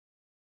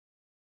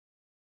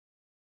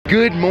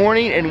Good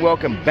morning and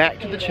welcome back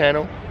to the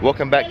channel.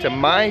 Welcome back to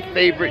my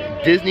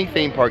favorite Disney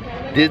theme park,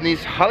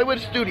 Disney's Hollywood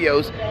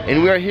Studios,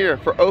 and we are here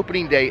for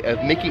opening day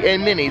of Mickey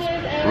and Minnie's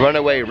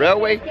Runaway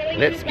Railway.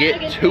 Let's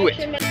get to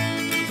it.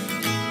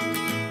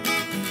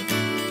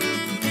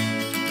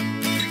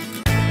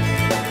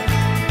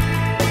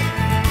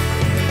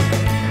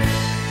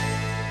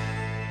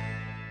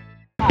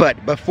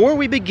 But before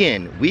we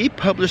begin, we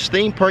publish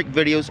theme park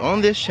videos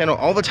on this channel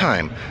all the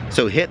time.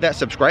 So hit that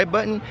subscribe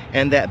button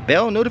and that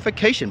bell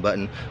notification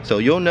button so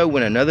you'll know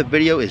when another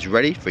video is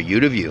ready for you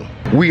to view.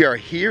 We are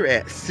here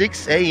at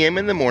 6 a.m.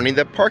 in the morning.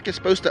 The park is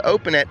supposed to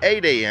open at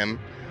 8 a.m.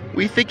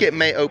 We think it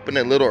may open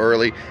a little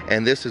early,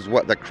 and this is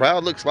what the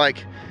crowd looks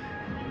like.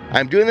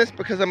 I'm doing this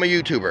because I'm a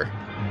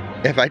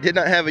YouTuber. If I did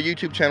not have a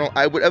YouTube channel,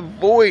 I would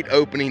avoid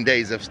opening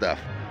days of stuff.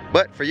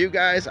 But for you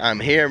guys, I'm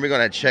here and we're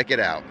gonna check it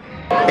out.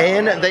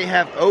 And they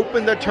have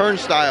opened the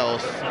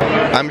turnstiles.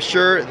 I'm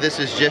sure this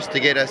is just to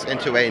get us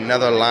into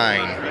another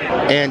line.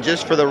 And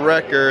just for the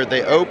record,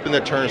 they opened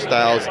the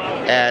turnstiles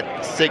at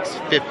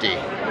 6:50.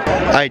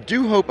 I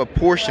do hope a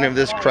portion of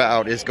this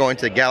crowd is going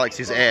to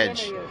Galaxy's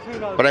Edge,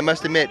 but I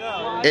must admit,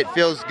 it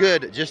feels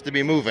good just to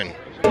be moving.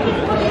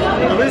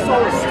 At least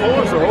all the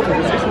stores are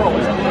open.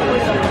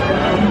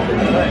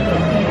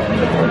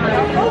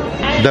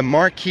 The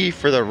marquee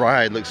for the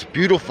ride looks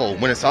beautiful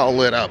when it's all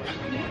lit up.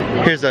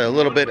 Here's a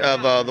little bit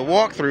of the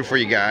walkthrough for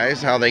you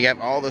guys, how they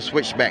got all the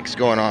switchbacks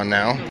going on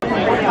now.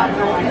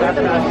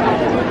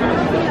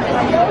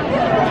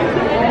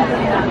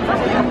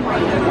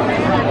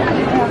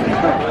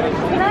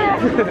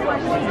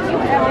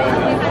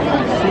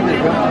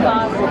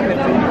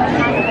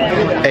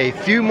 A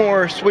few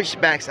more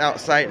switchbacks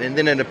outside, and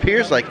then it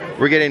appears like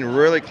we're getting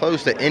really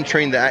close to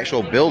entering the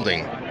actual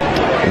building.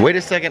 Wait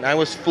a second, I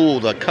was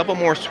fooled. A couple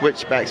more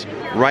switchbacks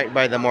right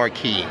by the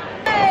marquee.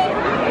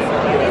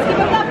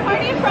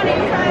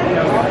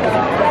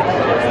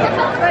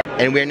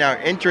 And we're now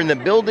entering the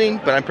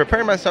building, but I'm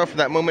preparing myself for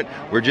that moment.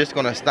 We're just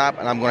gonna stop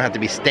and I'm gonna have to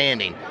be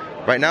standing.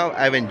 Right now,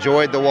 I've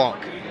enjoyed the walk.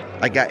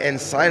 I got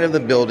inside of the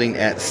building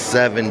at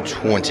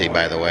 7:20,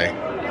 by the way.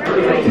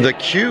 The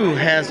queue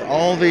has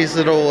all these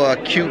little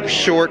cute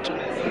short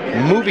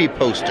movie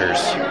posters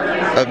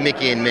of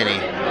Mickey and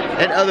Minnie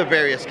and other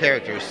various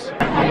characters.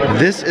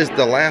 This is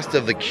the last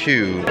of the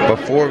queue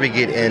before we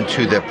get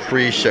into the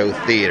pre-show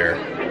theater.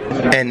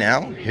 And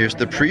now, here's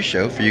the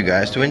pre-show for you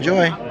guys to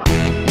enjoy.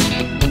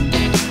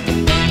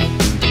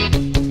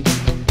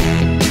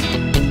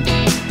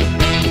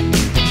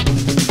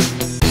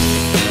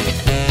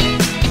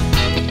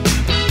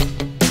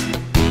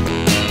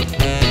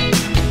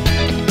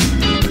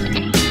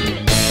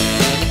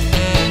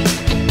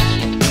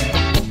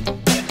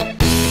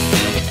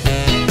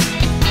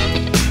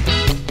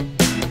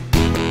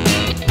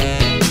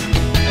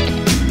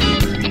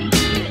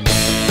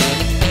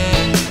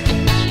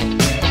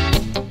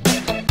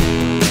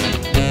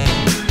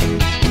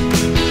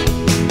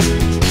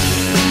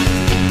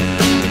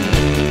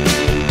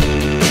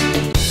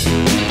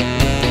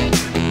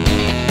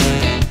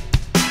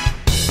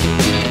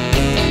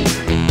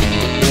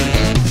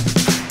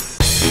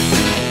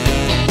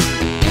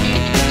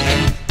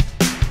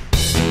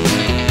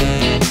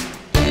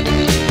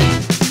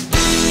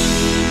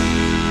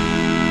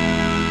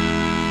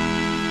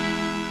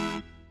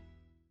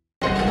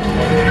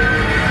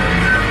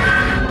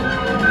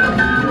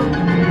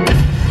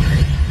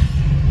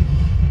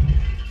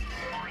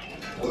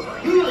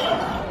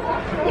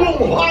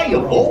 Hiya,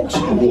 folks.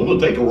 Want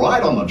to take a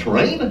ride on the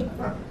train?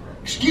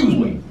 Excuse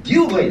me,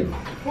 you there.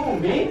 Oh,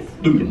 me?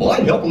 Do you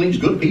mind helping these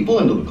good people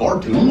into the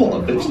cartoon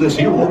while I fix this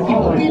here monkey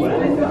movie?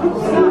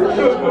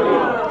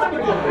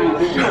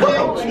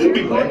 Thanks.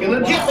 Be back in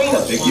a jiffy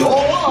to pick you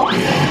all up.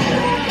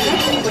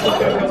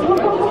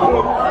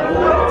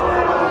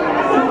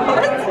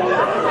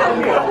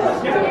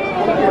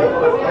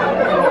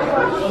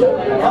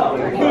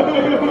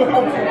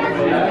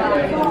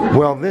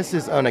 Well, this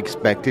is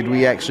unexpected.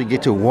 We actually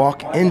get to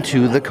walk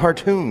into the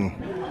cartoon.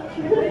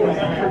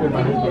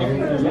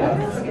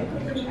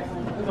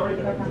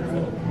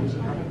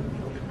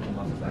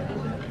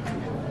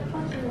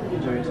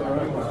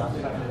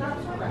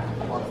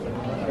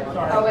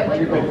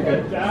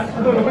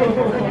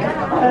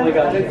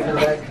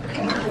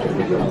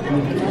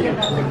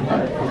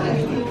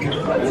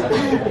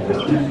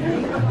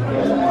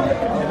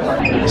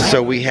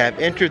 So we have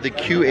entered the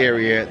queue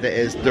area that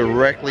is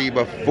directly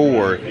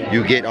before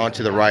you get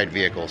onto the ride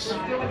vehicles.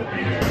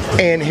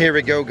 And here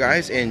we go,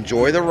 guys.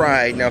 Enjoy the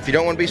ride. Now, if you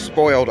don't want to be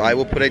spoiled, I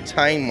will put a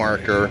time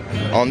marker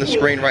on the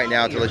screen right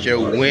now to let you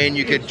know when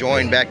you could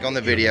join back on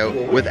the video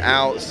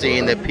without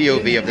seeing the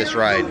POV of this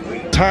ride.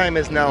 Time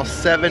is now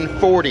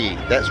 7:40.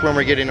 That's when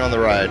we're getting on the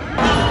ride.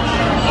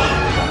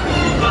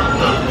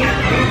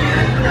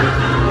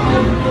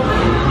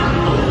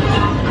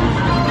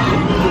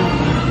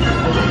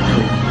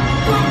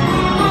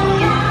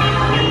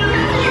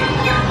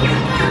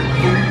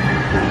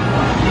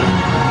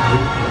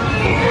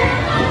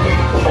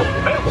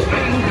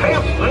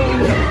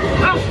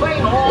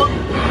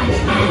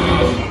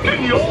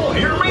 Can you all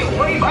hear me?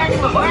 way back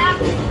in the back.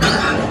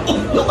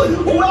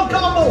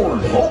 Welcome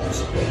aboard,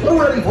 folks. We're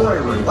ready for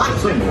a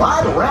relaxing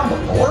ride around the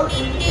park.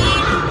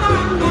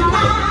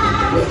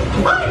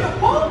 Hiya,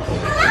 folks.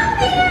 Hello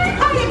there.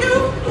 How you do?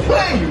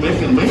 Hey,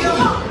 Mick and Mia.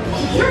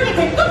 You're to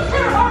take good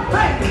care of our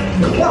friends.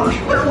 Of course,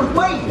 bear with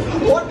me.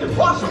 What could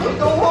possibly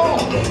go wrong?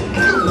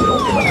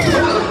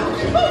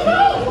 Oh,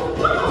 no.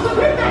 Almost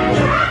ripped that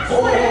track.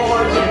 Oh,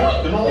 I've been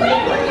working all day.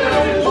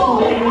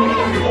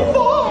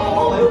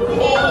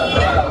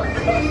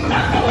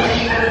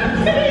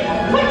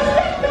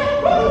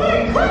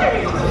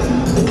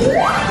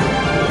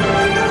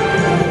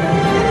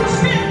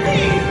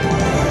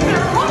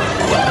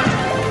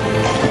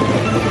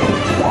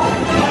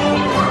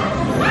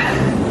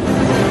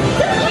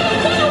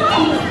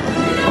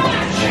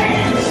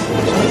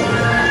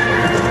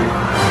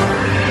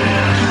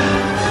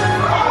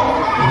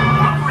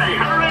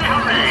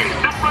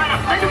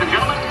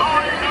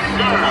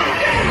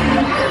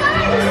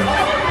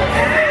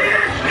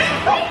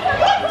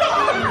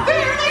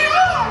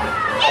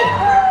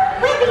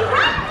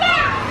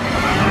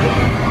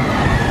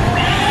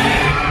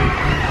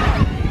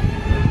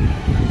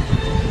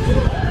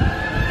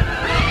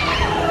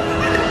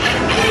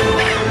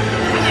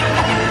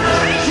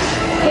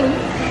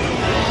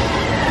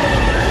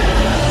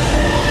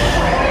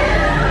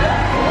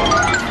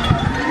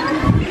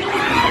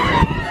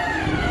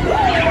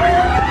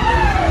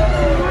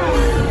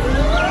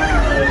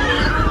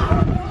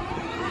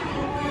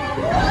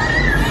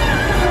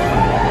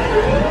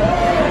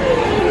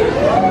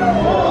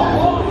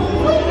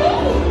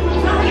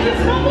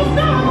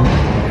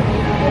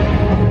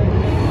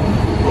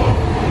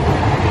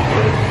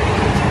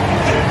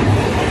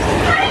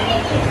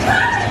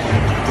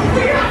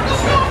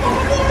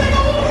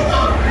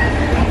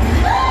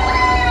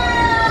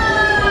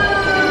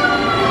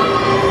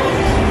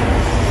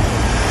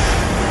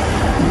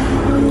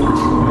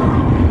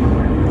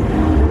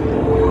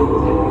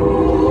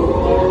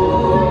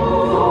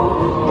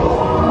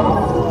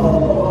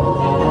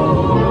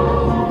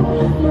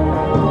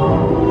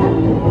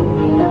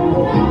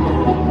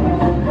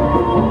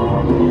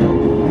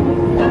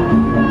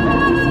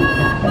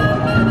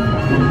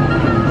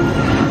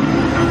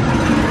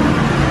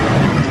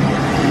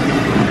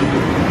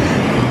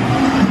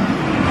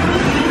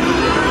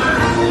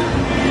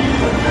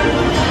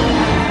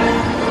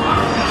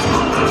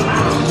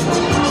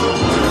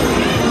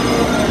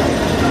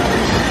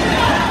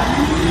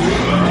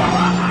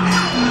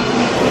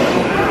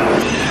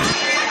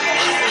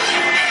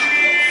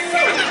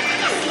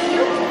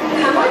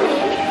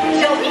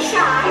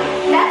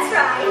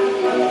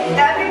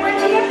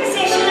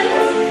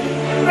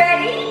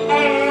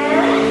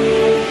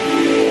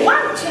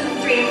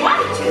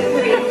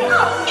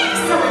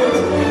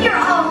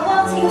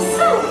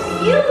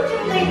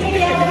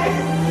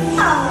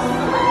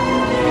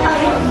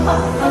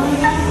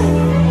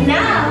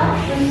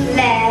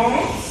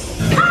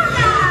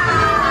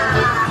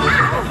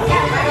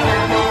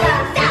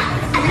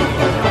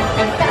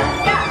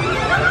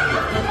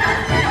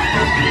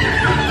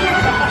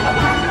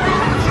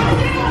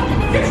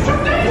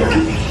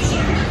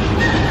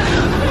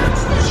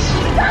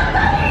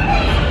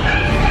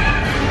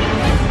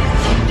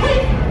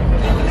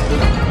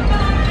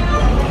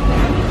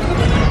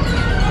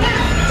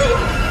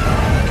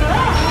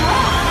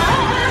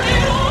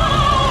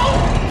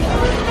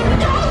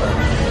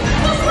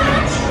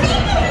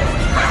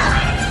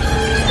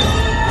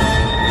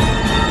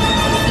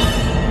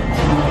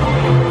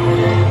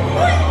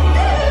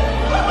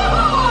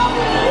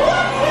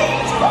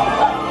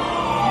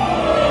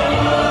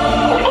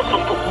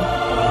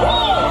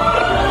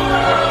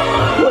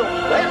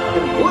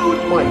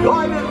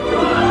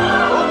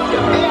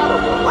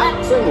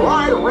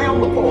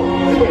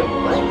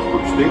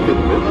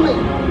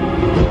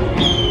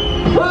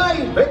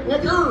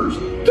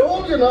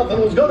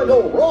 Nothing was gonna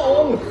go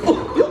wrong.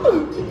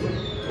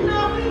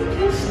 Nothing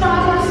can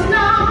stop us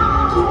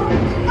now.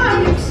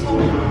 I'm so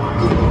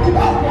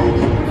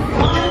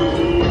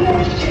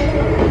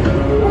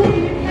we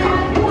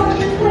can't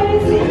watch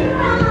crazy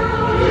around.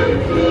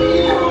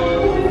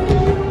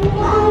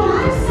 On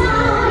our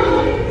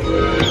side,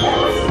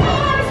 the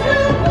stars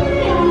will be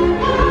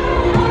alive.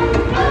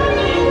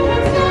 Only the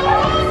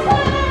stars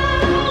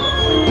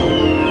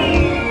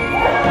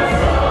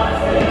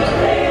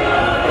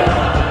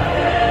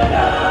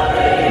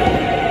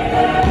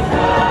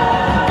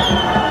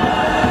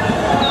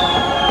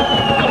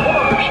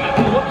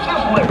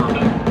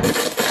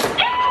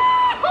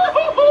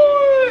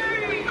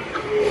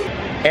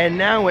And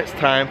now it's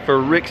time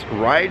for Rick's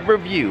ride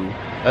review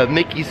of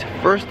Mickey's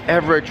first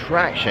ever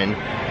attraction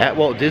at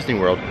Walt Disney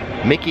World,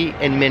 Mickey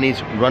and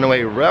Minnie's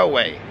Runaway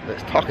Railway.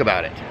 Let's talk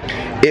about it.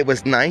 It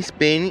was nice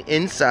being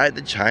inside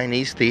the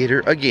Chinese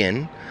theater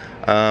again.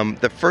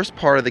 The first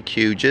part of the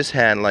queue just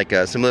had like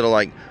some little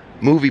like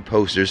movie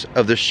posters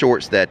of the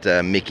shorts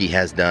that Mickey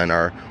has done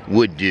or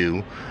would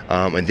do.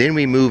 And then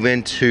we move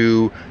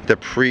into the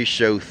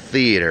pre-show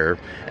theater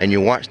and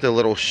you watch the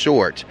little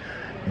short.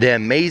 The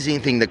amazing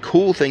thing, the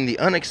cool thing, the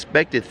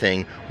unexpected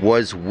thing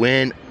was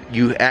when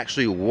you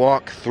actually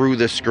walk through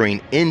the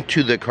screen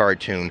into the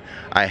cartoon.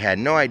 I had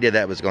no idea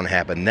that was going to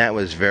happen. That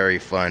was very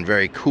fun,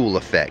 very cool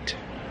effect.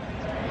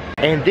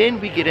 And then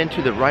we get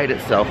into the ride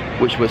itself,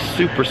 which was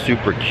super,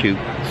 super cute,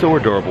 so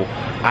adorable.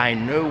 I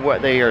know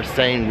what they are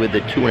saying with the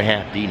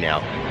 2.5D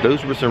now.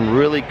 Those were some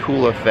really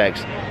cool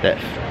effects, that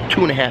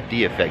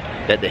 2.5D effect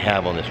that they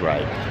have on this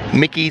ride.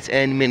 Mickey's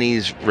and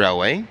Minnie's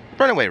Railway,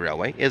 Runaway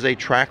Railway, is a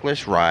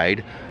trackless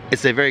ride.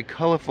 It's a very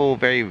colorful,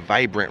 very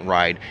vibrant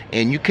ride,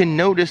 and you can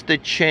notice the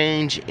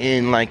change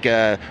in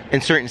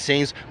in certain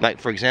scenes. Like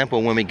for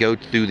example, when we go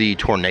through the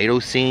tornado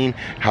scene,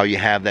 how you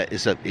have that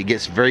it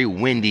gets very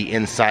windy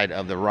inside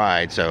of the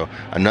ride. So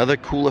another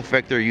cool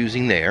effect they're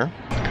using there.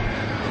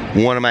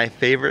 One of my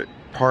favorite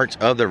parts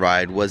of the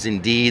ride was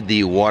indeed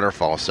the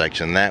waterfall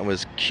section. That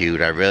was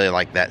cute. I really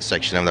like that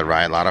section of the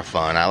ride. A lot of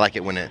fun. I like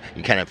it when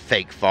you kind of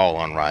fake fall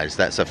on rides.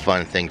 That's a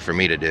fun thing for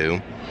me to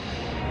do.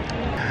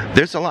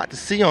 There's a lot to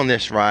see on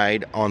this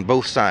ride on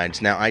both sides.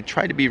 Now, I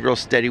try to be real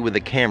steady with the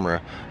camera,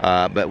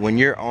 but when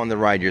you're on the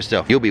ride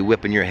yourself, you'll be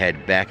whipping your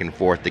head back and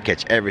forth to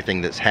catch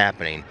everything that's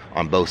happening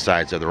on both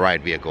sides of the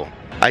ride vehicle.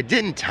 I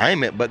didn't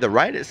time it, but the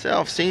ride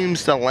itself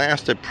seems to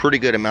last a pretty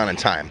good amount of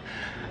time.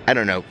 I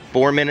don't know,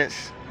 4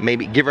 minutes,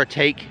 maybe give or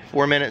take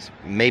 4 minutes,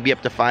 maybe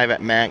up to 5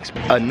 at max.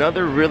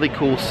 Another really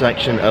cool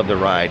section of the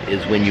ride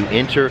is when you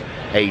enter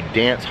a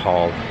dance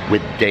hall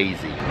with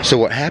Daisy. So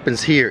what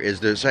happens here is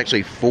there's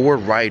actually 4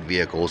 ride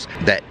vehicles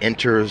that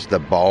enters the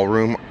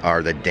ballroom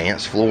or the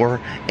dance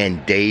floor,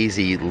 and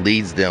Daisy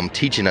leads them,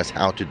 teaching us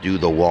how to do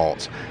the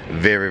waltz.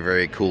 Very,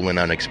 very cool and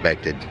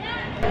unexpected.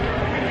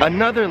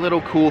 Another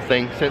little cool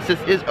thing, since this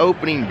is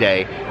opening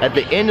day, at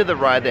the end of the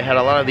ride they had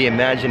a lot of the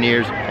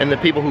Imagineers and the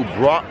people who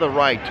brought the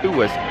ride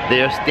to us.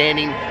 They are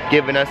standing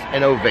giving us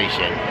an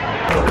ovation.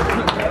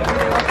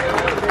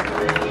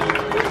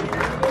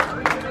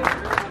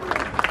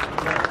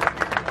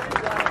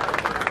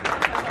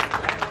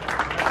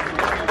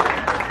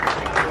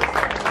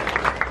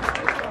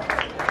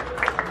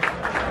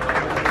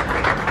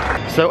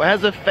 So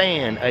as a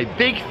fan, a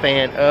big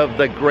fan of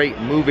the Great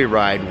Movie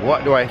Ride,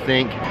 what do I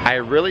think? I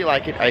really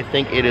like it. I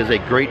think it is a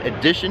great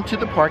addition to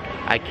the park.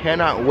 I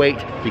cannot wait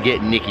to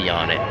get Nikki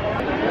on it.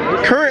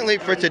 Currently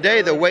for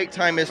today, the wait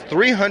time is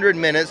 300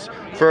 minutes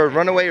for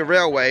Runaway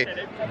Railway,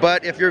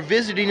 but if you're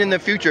visiting in the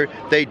future,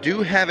 they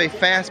do have a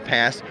fast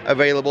pass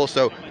available,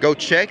 so go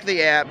check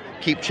the app,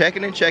 keep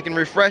checking and checking,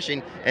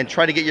 refreshing, and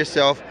try to get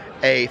yourself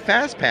a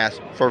fast pass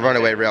for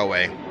Runaway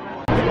Railway.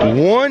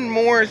 One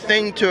more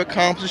thing to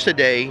accomplish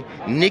today.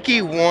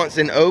 Nikki wants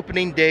an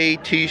opening day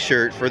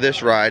t-shirt for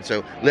this ride,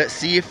 so let's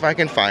see if I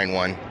can find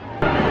one.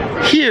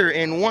 Here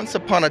in Once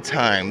Upon a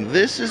Time,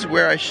 this is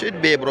where I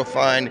should be able to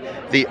find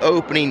the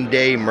opening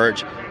day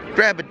merch.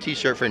 Grab a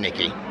t-shirt for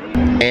Nikki.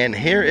 And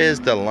here is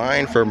the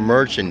line for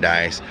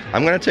merchandise.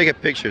 I'm gonna take a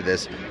picture of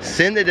this,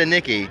 send it to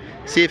Nikki,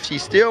 see if she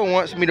still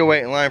wants me to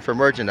wait in line for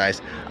merchandise.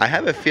 I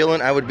have a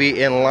feeling I would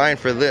be in line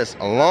for this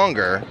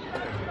longer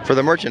for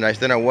the merchandise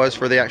than I was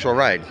for the actual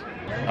ride.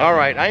 All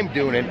right, I'm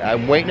doing it.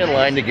 I'm waiting in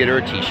line to get her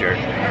a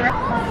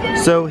t-shirt.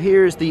 So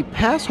here's the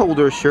pass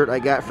holder shirt I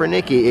got for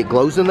Nikki. It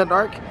glows in the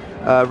dark.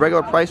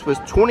 Regular price was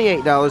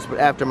 $28, but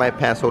after my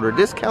pass holder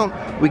discount,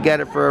 we got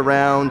it for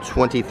around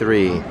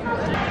 $23.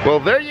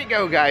 Well, there you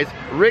go, guys.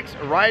 Rick's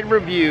ride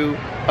review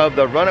of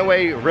the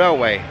Runaway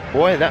Railway.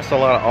 Boy, that's a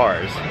lot of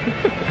R's.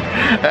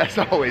 As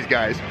always,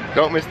 guys,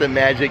 don't miss the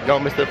magic,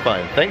 don't miss the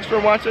fun. Thanks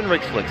for watching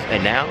Rick's Flix,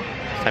 and now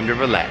it's time to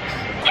relax.